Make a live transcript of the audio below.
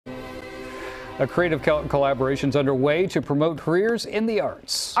A creative collaboration's underway to promote careers in the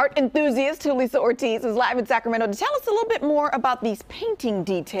arts. Art enthusiast Julissa Ortiz is live in Sacramento to tell us a little bit more about these painting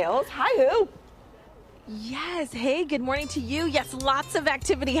details. Hi, Who. Yes. Hey, good morning to you. Yes, lots of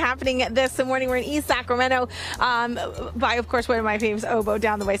activity happening this morning. We're in East Sacramento by, of course, one of my famous oboe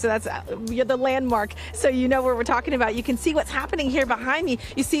down the way. So that's you're the landmark. So you know what we're talking about. You can see what's happening here behind me.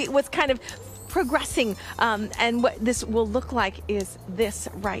 You see what's kind of progressing, and what this will look like is this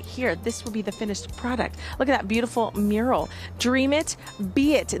right here. This will be the finished product. Look at that beautiful mural. Dream it,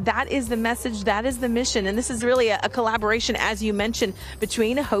 be it. That is the message. That is the mission. And this is really a collaboration, as you mentioned,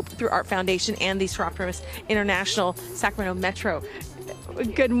 between Hope Through Art Foundation and the Sacramento International Sacramento Metro.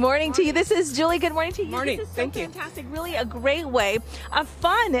 Good morning to you. This is Julie. Good morning to you. Morning. This is so Thank you. Fantastic. Really a great way, a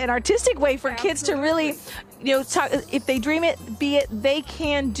fun and artistic way for kids to really, you know, talk, if they dream it, be it, they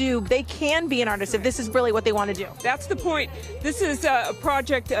can be an artist if this is really what they want to do. That's the point. This is a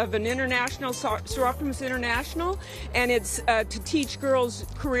project of an international, Sacramento International, and it's to teach girls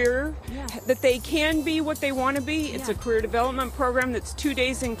career, that they can be what they want to be. It's a career development program that's 2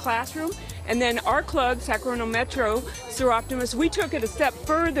 days in classroom. And then our club, Sacramento Metro, Optimus, we took it a step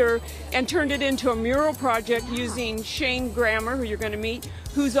further and turned it into a mural project using Shane Grammer, who you're going to meet,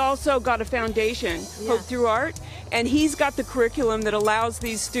 who's also got a foundation, Hope Through Art, and he's got the curriculum that allows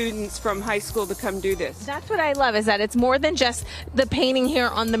these students from high school to come do this. That's what I love, is that it's more than just the painting here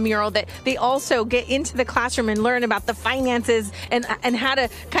on the mural, that they also get into the classroom and learn about the finances and how to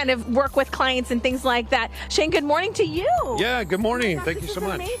kind of work with clients and things like that. Shane, good morning to you. Yeah, good morning. Thank you so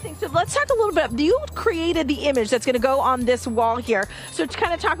much. Amazing. So let's talk a little bit. You created the image that's going to go on this wall here. So to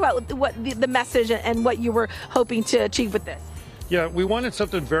kind of talk about what the message and what you were hoping to achieve with this. Yeah, we wanted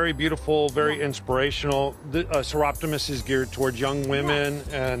something very beautiful, very inspirational. Seroptimus is geared towards young women,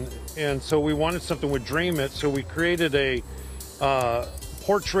 and so we wanted something with Dream It. So we created a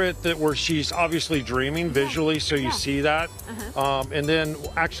portrait where she's obviously dreaming visually, so you see that. And then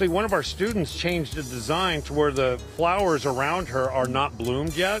actually one of our students changed the design to where the flowers around her are not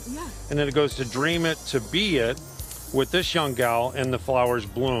bloomed yet. And then it goes to Dream It, to Be It with this young gal, and the flowers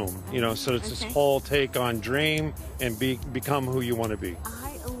bloom. You know, so it's this whole take on dream and become who you want to be.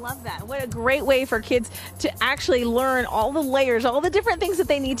 I love that. What a great way for kids to actually learn all the layers, all the different things that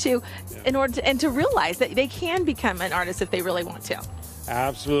they need to in order to, and to realize that they can become an artist if they really want to.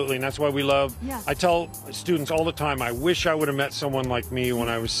 Absolutely, and that's why we love, I tell students all the time, I wish I would have met someone like me when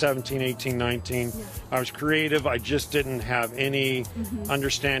I was 17, 18, 19. I was creative, I just didn't have any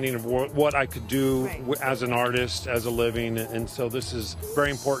understanding of what I could do as an artist, as a living, and so this is very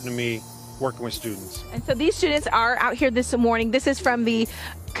important to me, working with students. And so these students are out here this morning. This is from the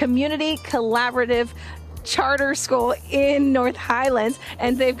Community Collaborative Charter School in North Highlands,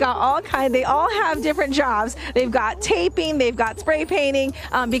 and they've got all they all have different jobs. They've got taping, they've got spray painting,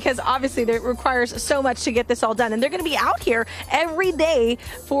 because obviously it requires so much to get this all done, and they're going to be out here every day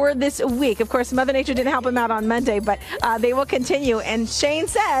for this week. Of course, Mother Nature didn't help them out on Monday, but they will continue, and Shane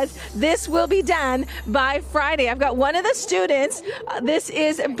says this will be done by Friday. I've got one of the students. This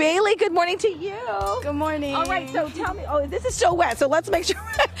is Bailey. Good morning to you. Good morning. All right, so tell me, this is still wet, so let's make sure.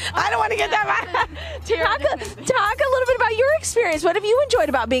 I don't want to get that back. Talk a little bit about your experience. What have you enjoyed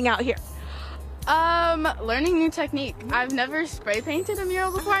about being out here? Learning new technique. I've never spray painted a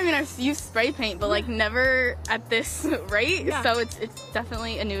mural before. I mean, I've used spray paint, but like never at this rate. So it's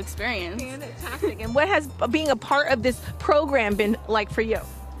definitely a new experience. Fantastic. And what has being a part of this program been like for you?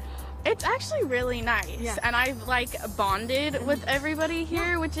 It's actually really nice, and I've like bonded with everybody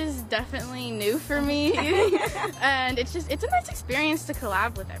here, which is definitely new for me. And it's a nice experience to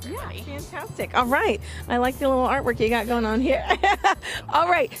collab with everybody. Fantastic. All right, I like the little artwork you got going on here. All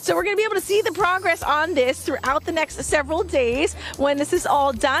right, so we're going to be able to see the progress on this throughout the next several days. When this is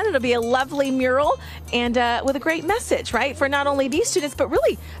all done, it'll be a lovely mural and with a great message, right, for not only these students but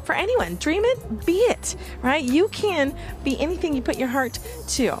really for anyone. Dream it, be it, right? You can be anything you put your heart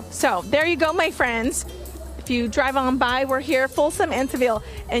to. So there you go, my friends. If you drive on by, we're here, Folsom and Seville,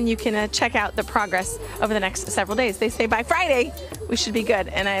 and you can check out the progress over the next several days. They say by Friday we should be good,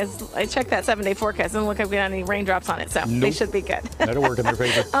 and as I checked that 7-day forecast, it doesn't look like we got any raindrops on it, so they should be good. That'll work in their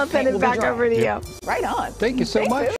favor. I'll send it back over to you. Right on. Thank you so much.